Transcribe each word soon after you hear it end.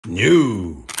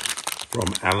New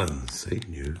from Allen's. See,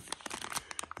 new.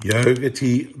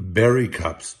 Yogurty berry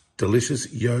cups. Delicious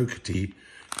yogurty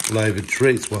flavoured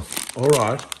treats. Well, all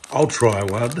right, I'll try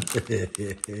one.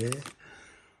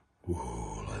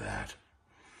 Ooh, like that.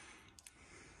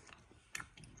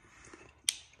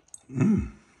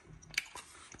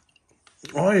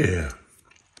 Oh, yeah.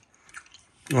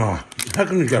 Oh, how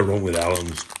can you go wrong with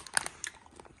Allen's?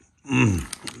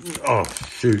 Oh,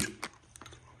 shoot.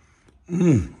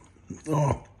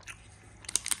 Oh.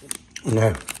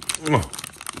 No. Oh.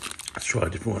 Let's try a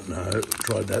different one. No,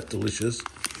 tried that. Delicious.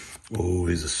 Oh,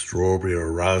 here's a strawberry or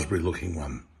a raspberry looking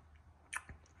one.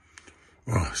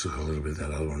 Oh, I still got a little bit of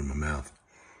that other one in my mouth.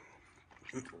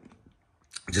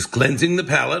 Just cleansing the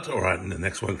palate. All right, and the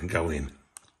next one can go in.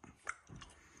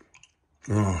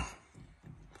 Oh.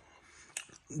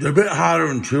 They're a bit harder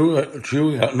and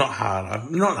chewy. Not harder.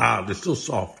 Not hard. They're still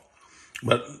soft.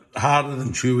 But harder than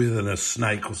chewier than a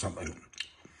snake or something.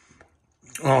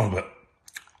 Oh, but...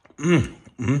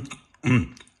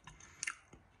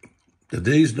 Do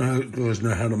these guys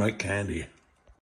know how to make candy?